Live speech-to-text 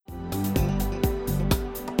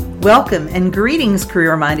Welcome and greetings,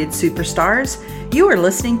 career-minded superstars. You are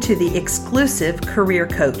listening to the exclusive Career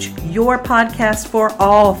Coach, your podcast for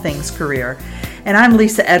all things career. And I'm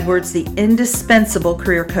Lisa Edwards, the indispensable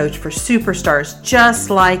career coach for superstars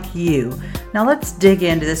just like you. Now let's dig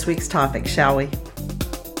into this week's topic, shall we?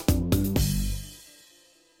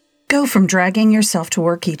 Go from dragging yourself to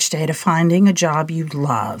work each day to finding a job you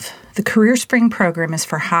love. The Career Spring program is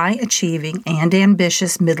for high-achieving and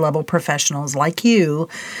ambitious mid-level professionals like you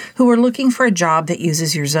who are looking for a job that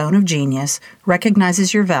uses your zone of genius,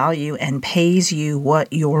 recognizes your value, and pays you what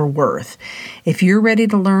you're worth. If you're ready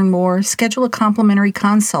to learn more, schedule a complimentary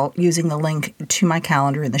consult using the link to my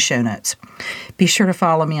calendar in the show notes. Be sure to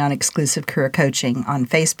follow me on Exclusive Career Coaching on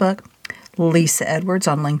Facebook, Lisa Edwards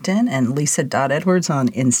on LinkedIn, and Lisa.Edwards on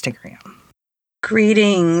Instagram.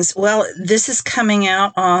 Greetings. Well, this is coming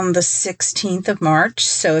out on the 16th of March,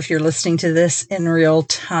 so if you're listening to this in real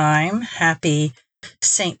time, happy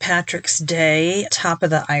St. Patrick's Day, top of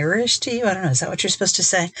the Irish to you. I don't know, is that what you're supposed to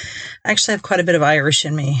say? I actually have quite a bit of Irish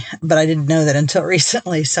in me, but I didn't know that until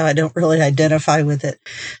recently, so I don't really identify with it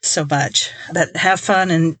so much. But have fun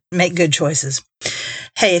and make good choices.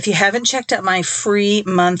 Hey, if you haven't checked out my free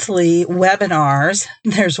monthly webinars,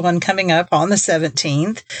 there's one coming up on the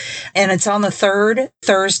 17th, and it's on the third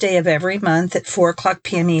Thursday of every month at 4 o'clock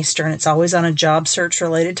p.m. Eastern. It's always on a job search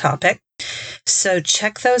related topic. So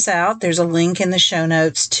check those out. There's a link in the show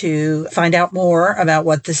notes to find out more about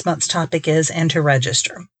what this month's topic is and to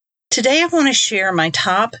register. Today, I want to share my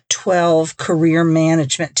top 12 career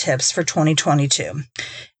management tips for 2022.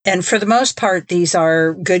 And for the most part, these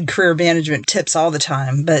are good career management tips all the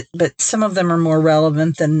time, but some of them are more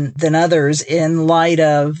relevant than others in light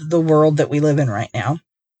of the world that we live in right now.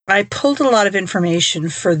 I pulled a lot of information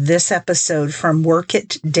for this episode from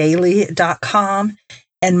workitdaily.com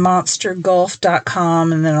and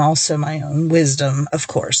monstergolf.com, and then also my own wisdom, of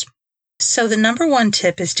course. So the number one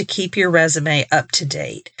tip is to keep your resume up to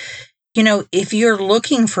date. You know, if you're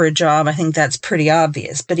looking for a job, I think that's pretty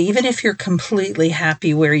obvious. But even if you're completely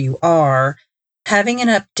happy where you are, having an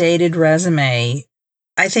updated resume,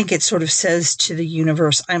 I think it sort of says to the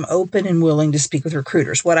universe, I'm open and willing to speak with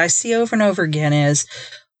recruiters. What I see over and over again is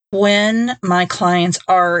when my clients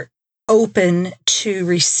are open to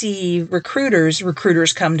receive recruiters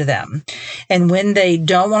come to them. And when they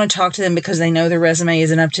don't want to talk to them because they know their resume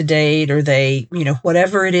isn't up to date or they,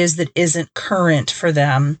 whatever it is that isn't current for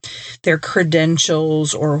them, their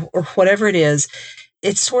credentials or whatever it is,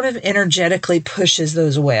 it sort of energetically pushes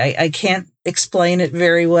those away. I can't explain it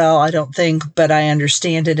very well, I don't think, but I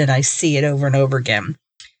understand it and I see it over and over again.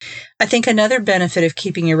 I think another benefit of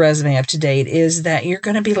keeping your resume up to date is that you're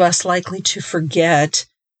going to be less likely to forget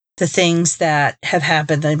the things that have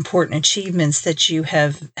happened, the important achievements that you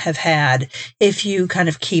have had, if you kind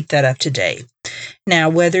of keep that up to date. Now,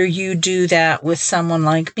 whether you do that with someone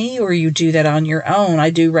like me or you do that on your own,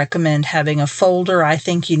 I do recommend having a folder. I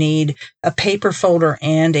think you need a paper folder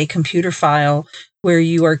and a computer file where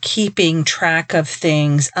you are keeping track of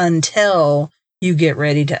things until you get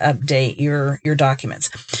ready to update your documents.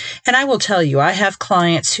 And I will tell you, I have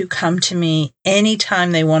clients who come to me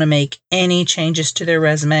anytime they want to make any changes to their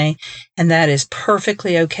resume, and that is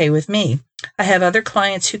perfectly okay with me. I have other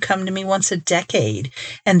clients who come to me once a decade,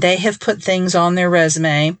 and they have put things on their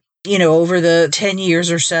resume, over the 10 years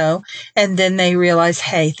or so, and then they realize,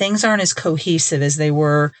 hey, things aren't as cohesive as they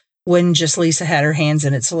were when just Lisa had her hands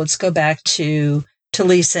in it. So let's go back to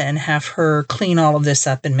Lisa and have her clean all of this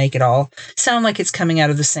up and make it all sound like it's coming out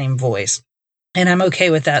of the same voice. And I'm okay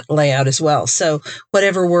with that layout as well. So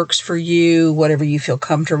whatever works for you, whatever you feel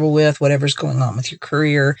comfortable with, whatever's going on with your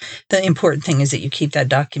career, the important thing is that you keep that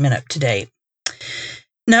document up to date.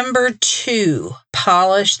 Number 2,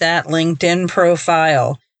 polish that LinkedIn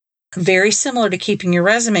profile. Very similar to keeping your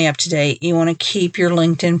resume up to date, you want to keep your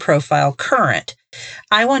LinkedIn profile current.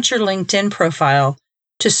 I want your LinkedIn profile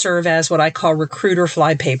to serve as what I call recruiter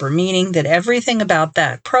flypaper, meaning that everything about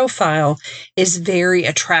that profile is very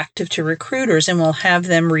attractive to recruiters and will have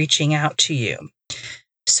them reaching out to you.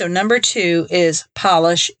 So number 2 is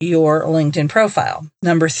polish your LinkedIn profile.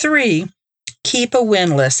 Number 3, keep a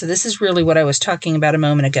win list. So this is really what I was talking about a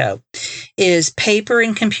moment ago, is paper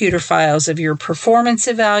and computer files of your performance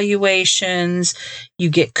evaluations.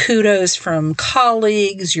 You get kudos from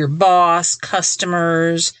colleagues, your boss,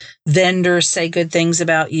 customers, vendors say good things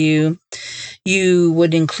about you. You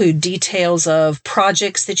would include details of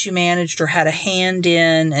projects that you managed or had a hand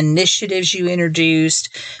in, initiatives you introduced.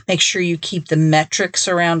 Make sure you keep the metrics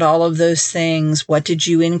around all of those things. What did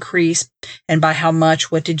you increase and by how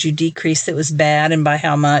much? What did you decrease that was bad and by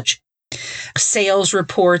how much? Sales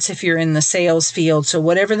reports if you're in the sales field. So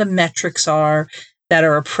whatever the metrics are that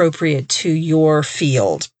are appropriate to your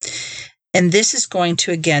field. And this is going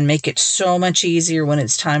to, again, make it so much easier when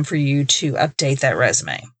it's time for you to update that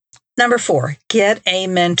resume. Number 4, get a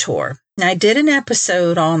mentor. Now, I did an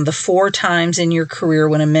episode on the 4 times in your career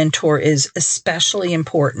when a mentor is especially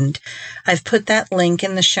important. I've put that link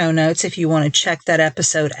in the show notes if you want to check that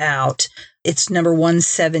episode out. It's number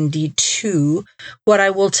 172. What I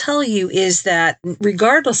will tell you is that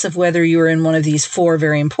regardless of whether you're in one of these 4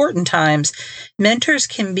 very important times, mentors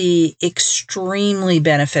can be extremely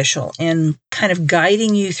beneficial in kind of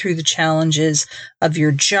guiding you through the challenges of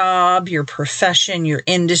your job, your profession, your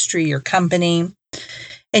industry, your company.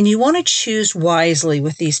 And you want to choose wisely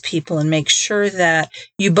with these people and make sure that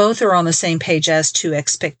you both are on the same page as to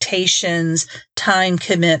expectations, time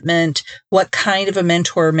commitment, what kind of a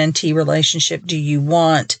mentor-mentee relationship do you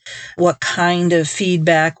want, what kind of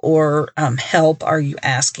feedback or help are you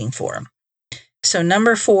asking for. So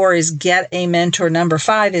number 4 is get a mentor. Number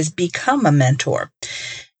 5 is become a mentor.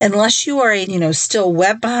 Unless you are a, still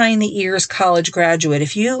wet behind the ears college graduate,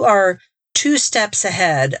 if you are 2 steps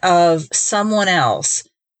ahead of someone else,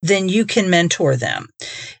 then you can mentor them.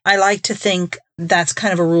 I like to think that's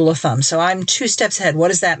kind of a rule of thumb. So I'm 2 steps ahead. What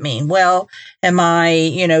does that mean? Well, am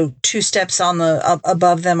I, 2 steps on the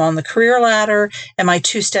above them on the career ladder? Am I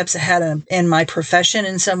 2 steps ahead in my profession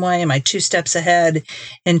in some way? Am I 2 steps ahead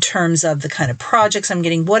in terms of the kind of projects I'm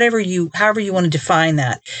getting? However you want to define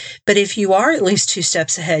that. But if you are at least 2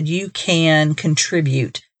 steps ahead, you can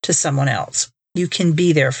contribute to someone else. You can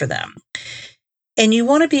be there for them. And you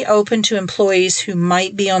want to be open to employees who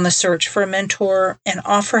might be on the search for a mentor and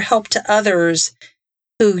offer help to others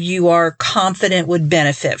who you are confident would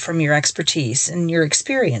benefit from your expertise and your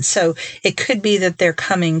experience. So it could be that they're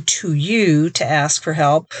coming to you to ask for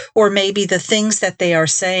help, or maybe the things that they are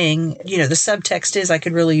saying, the subtext is, I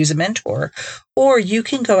could really use a mentor. Or you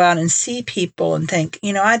can go out and see people and think,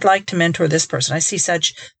 I'd like to mentor this person. I see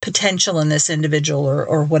such potential in this individual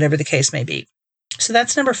or whatever the case may be. So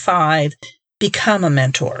that's number 5. Become a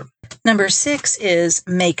mentor. Number 6 is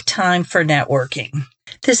make time for networking.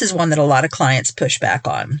 This is one that a lot of clients push back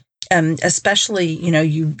on. Especially,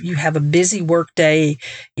 you have a busy work day.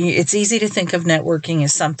 It's easy to think of networking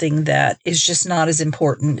as something that is just not as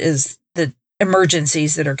important as the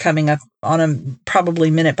emergencies that are coming up on a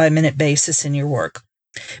probably minute by minute basis in your work.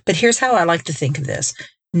 But here's how I like to think of this.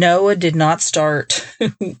 Noah did not start,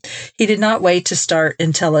 he did not wait to start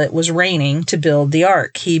until it was raining to build the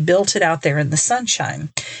ark. He built it out there in the sunshine.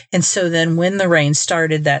 And so then when the rain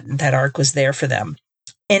started, that ark was there for them.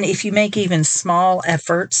 And if you make even small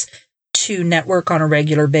efforts to network on a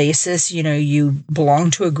regular basis, you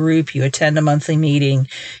belong to a group, you attend a monthly meeting,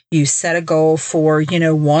 you set a goal for,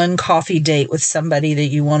 one coffee date with somebody that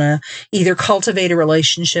you want to either cultivate a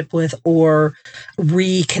relationship with or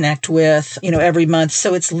reconnect with, every month.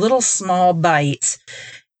 So it's little small bites.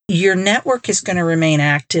 Your network is going to remain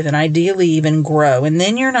active and ideally even grow. And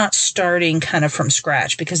then you're not starting kind of from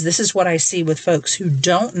scratch, because this is what I see with folks who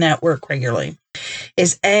don't network regularly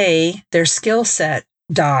is their skill set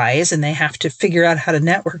dies and they have to figure out how to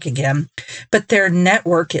network again, but their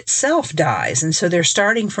network itself dies. And so they're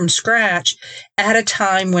starting from scratch at a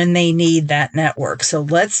time when they need that network. So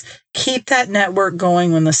let's keep that network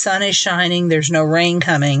going when the sun is shining, there's no rain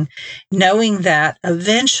coming, knowing that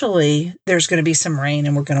eventually there's going to be some rain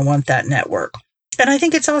and we're going to want that network. And I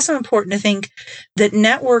think it's also important to think that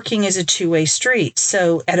networking is a two-way street.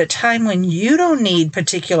 So at a time when you don't need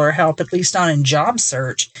particular help, at least not in job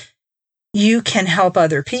search, you can help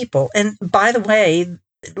other people. And by the way,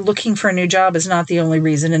 looking for a new job is not the only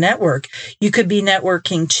reason to network. You could be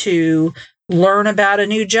networking to learn about a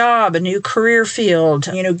new job, a new career field,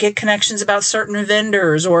 get connections about certain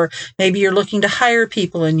vendors, or maybe you're looking to hire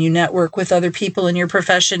people and you network with other people in your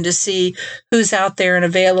profession to see who's out there and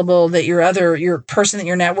available that your person that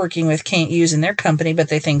you're networking with can't use in their company, but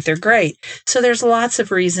they think they're great. So there's lots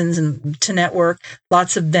of reasons to network,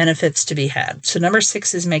 lots of benefits to be had. So number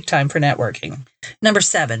 6 is make time for networking. Number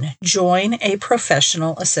 7, join a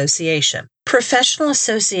professional association. Professional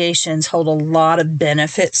associations hold a lot of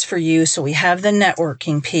benefits for you. So we have the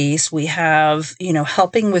networking piece. We have,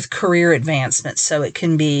 helping with career advancement. So it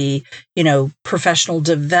can be, professional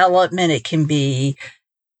development. It can be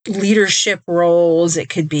leadership roles. It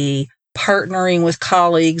could be partnering with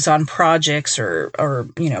colleagues on projects or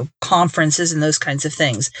conferences and those kinds of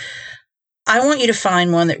things. I want you to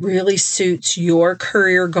find one that really suits your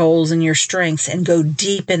career goals and your strengths and go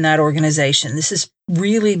deep in that organization. This is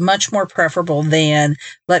really much more preferable than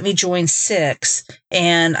let me join 6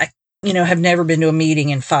 and I have never been to a meeting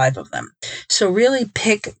in 5 of them. So really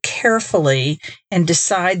pick carefully and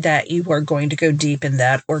decide that you are going to go deep in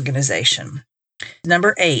that organization.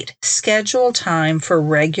 Number 8, schedule time for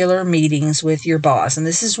regular meetings with your boss. And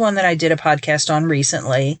this is one that I did a podcast on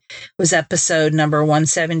recently. It was episode number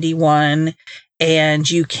 171, and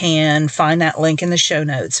you can find that link in the show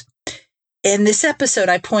notes. In this episode,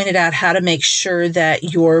 I pointed out how to make sure that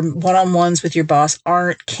your one-on-ones with your boss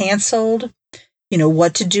aren't canceled,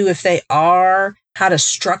 what to do if they are, how to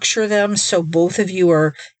structure them so both of you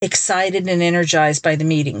are excited and energized by the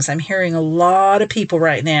meetings. I'm hearing a lot of people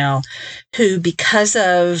right now who, because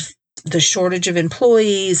of the shortage of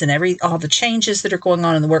employees and all the changes that are going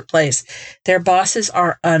on in the workplace, their bosses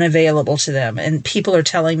are unavailable to them. And people are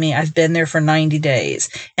telling me, I've been there for 90 days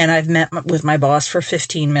and I've met with my boss for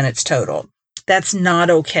 15 minutes total. That's not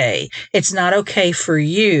okay. It's not okay for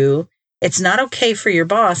you. It's not okay for your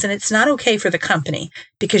boss, and it's not okay for the company,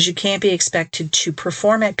 because you can't be expected to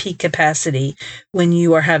perform at peak capacity when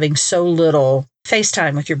you are having so little face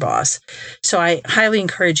time with your boss. So I highly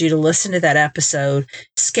encourage you to listen to that episode,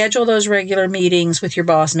 schedule those regular meetings with your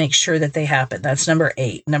boss, make sure that they happen. That's number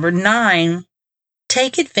 8. Number 9,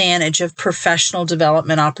 take advantage of professional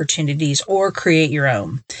development opportunities or create your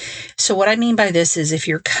own. So what I mean by this is, if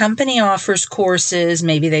your company offers courses,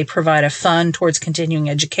 maybe they provide a fund towards continuing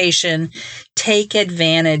education, take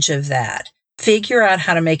advantage of that. Figure out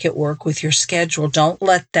how to make it work with your schedule. Don't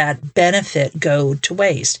let that benefit go to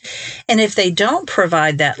waste. And if they don't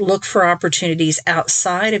provide that, look for opportunities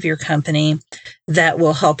outside of your company that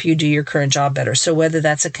will help you do your current job better. So whether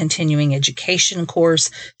that's a continuing education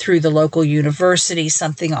course through the local university,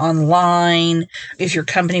 something online, if your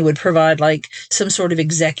company would provide like some sort of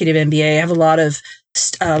executive MBA. I have a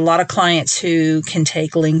lot of clients who can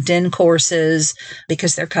take LinkedIn courses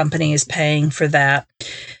because their company is paying for that.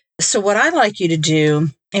 So what I'd like you to do,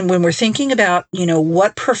 and when we're thinking about,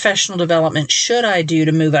 what professional development should I do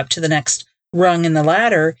to move up to the next rung in the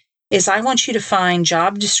ladder, is I want you to find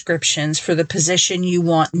job descriptions for the position you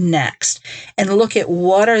want next and look at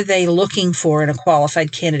what are they looking for in a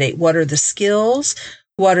qualified candidate. What are the skills?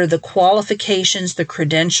 What are the qualifications, the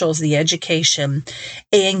credentials, the education,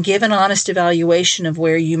 and give an honest evaluation of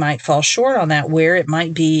where you might fall short on that, where it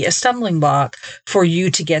might be a stumbling block for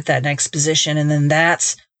you to get that next position. And then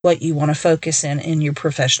that's what you want to focus in your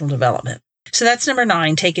professional development. So that's number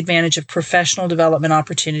 9, take advantage of professional development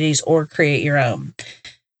opportunities or create your own.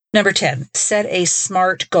 Number 10, set a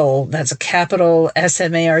SMART goal. That's a capital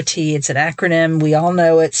SMART. It's an acronym. We all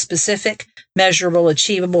know it's specific, measurable,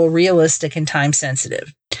 achievable, realistic, and time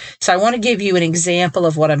sensitive. So I want to give you an example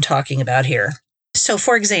of what I'm talking about here. So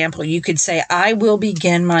for example, you could say, I will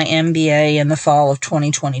begin my MBA in the fall of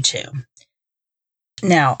 2022.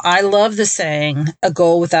 Now, I love the saying, a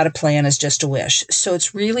goal without a plan is just a wish. So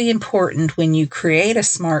it's really important when you create a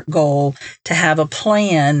SMART goal to have a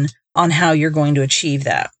plan on how you're going to achieve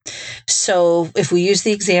that. So if we use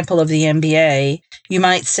the example of the MBA, you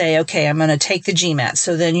might say, okay, I'm going to take the GMAT.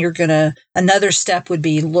 So then another step would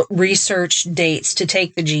be research dates to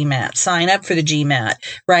take the GMAT, sign up for the GMAT,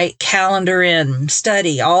 right? Calendar in,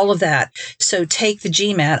 study, all of that. So take the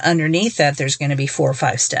GMAT. Underneath that, there's going to be 4 or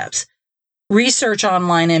 5 steps. Research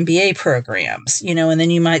online MBA programs, and then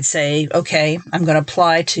you might say, okay, I'm going to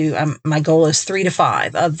apply to, my goal is 3 to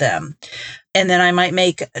 5 of them. And then I might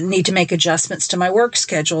need to make adjustments to my work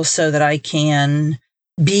schedule so that I can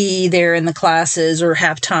be there in the classes or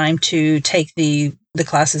have time to take the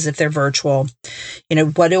classes if they're virtual.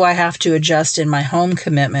 What do I have to adjust in my home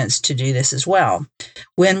commitments to do this as well?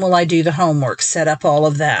 When will I do the homework? Set up all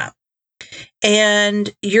of that.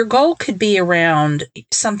 And your goal could be around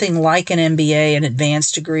something like an MBA, an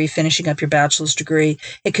advanced degree, finishing up your bachelor's degree.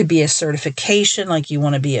 It could be a certification, like you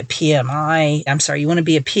want to be a you want to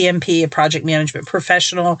be a PMP, a project management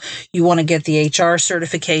professional. You want to get the HR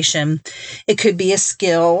certification. It could be a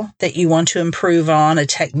skill that you want to improve on, a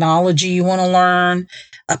technology you want to learn,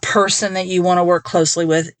 a person that you want to work closely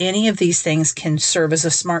with. Any of these things can serve as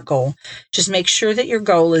a SMART goal. Just make sure that your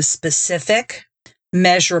goal is specific,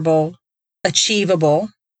 measurable, achievable,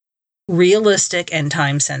 realistic, and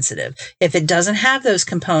time sensitive. If it doesn't have those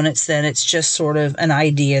components, then it's just sort of an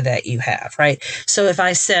idea that you have, right? So if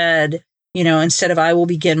I said, instead of I will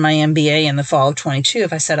begin my MBA in the fall of 22,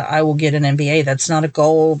 if I said I will get an MBA, that's not a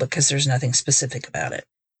goal because there's nothing specific about it.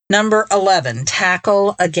 Number 11,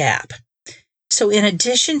 tackle a gap. So in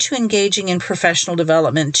addition to engaging in professional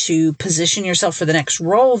development to position yourself for the next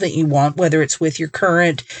role that you want, whether it's with your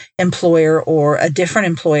current employer or a different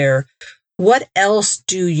employer, what else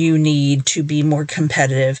do you need to be more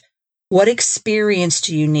competitive? What experience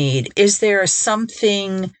do you need? Is there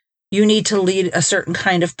something you need to lead a certain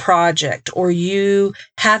kind of project, or you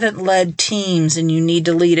haven't led teams and you need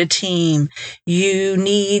to lead a team. You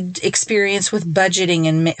need experience with budgeting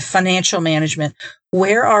and financial management.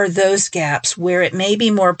 Where are those gaps where it may be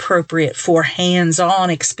more appropriate for hands-on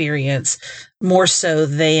experience more so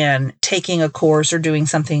than taking a course or doing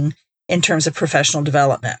something in terms of professional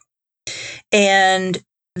development? And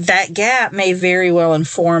that gap may very well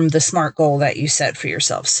inform the SMART goal that you set for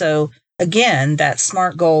yourself. So again, that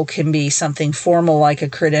SMART goal can be something formal like a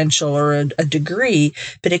credential or a degree,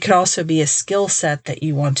 but it could also be a skill set that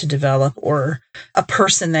you want to develop or a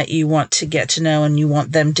person that you want to get to know and you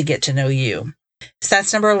want them to get to know you. So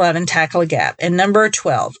that's number 11, tackle a gap. And number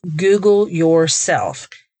 12, Google yourself.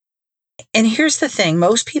 And here's the thing.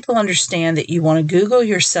 Most people understand that you want to Google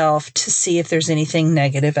yourself to see if there's anything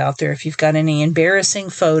negative out there. If you've got any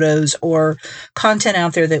embarrassing photos or content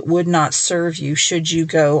out there that would not serve you should you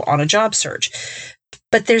go on a job search.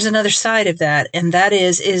 But there's another side of that. And that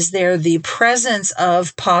is there the presence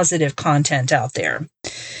of positive content out there?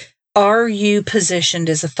 Are you positioned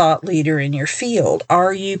as a thought leader in your field?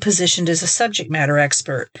 Are you positioned as a subject matter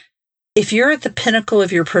expert? If you're at the pinnacle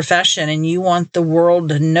of your profession and you want the world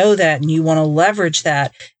to know that and you want to leverage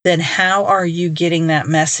that, then how are you getting that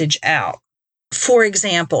message out? For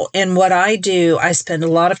example, in what I do, I spend a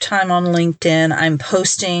lot of time on LinkedIn. I'm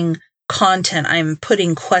posting content. I'm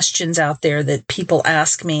putting questions out there that people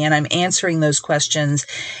ask me and I'm answering those questions.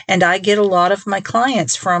 And I get a lot of my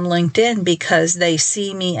clients from LinkedIn because they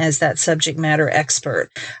see me as that subject matter expert.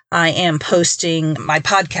 I am posting my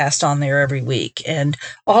podcast on there every week and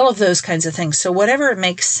all of those kinds of things. So whatever it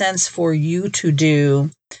makes sense for you to do,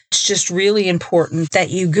 it's just really important that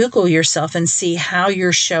you Google yourself and see how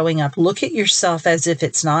you're showing up. Look at yourself as if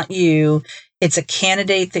it's not you. It's a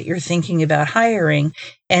candidate that you're thinking about hiring.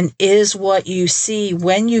 And is what you see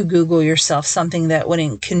when you Google yourself something that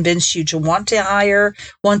would convince you to want to hire,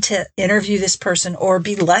 want to interview this person, or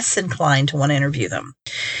be less inclined to want to interview them?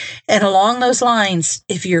 And along those lines,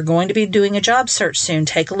 if you're going to be doing a job search soon,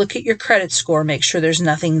 take a look at your credit score. Make sure there's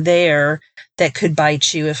nothing there that could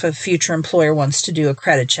bite you if a future employer wants to do a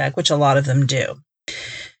credit check, which a lot of them do.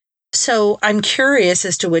 So I'm curious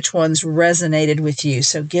as to which ones resonated with you.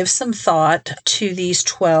 So give some thought to these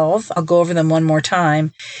 12. I'll go over them one more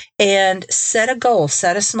time and set a goal,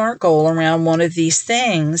 set a SMART goal around one of these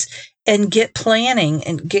things and get planning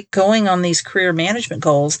and get going on these career management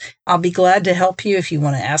goals. I'll be glad to help you. If you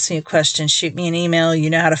want to ask me a question, shoot me an email. You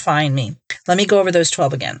know how to find me. Let me go over those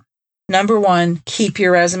 12 again. Number 1, keep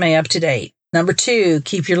your resume up to date. Number 2,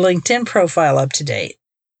 keep your LinkedIn profile up to date.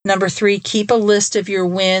 Number 3, keep a list of your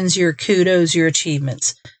wins, your kudos, your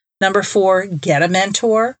achievements. Number 4, get a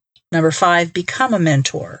mentor. Number 5, become a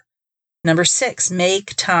mentor. Number 6,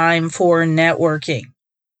 make time for networking.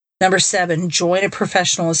 Number 7, join a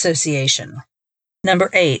professional association. Number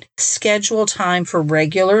 8, schedule time for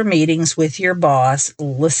regular meetings with your boss.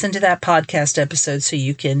 Listen to that podcast episode so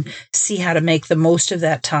you can see how to make the most of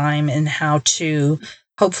that time and how to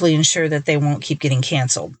hopefully ensure that they won't keep getting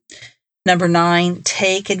canceled. Number 9,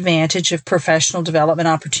 take advantage of professional development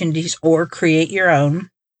opportunities or create your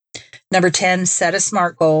own. Number 10, set a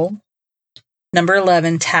SMART goal. Number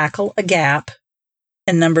 11, tackle a gap.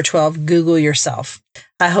 And number 12, Google yourself.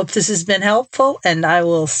 I hope this has been helpful, and I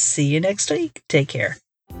will see you next week. Take care.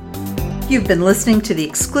 You've been listening to The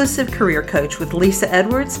Exclusive Career Coach with Lisa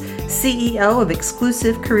Edwards, CEO of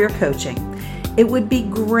Exclusive Career Coaching. It would be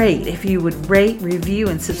great if you would rate, review,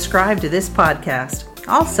 and subscribe to this podcast.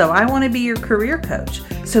 Also, I want to be your career coach,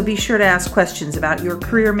 so be sure to ask questions about your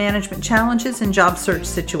career management challenges and job search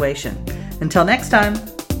situation. Until next time.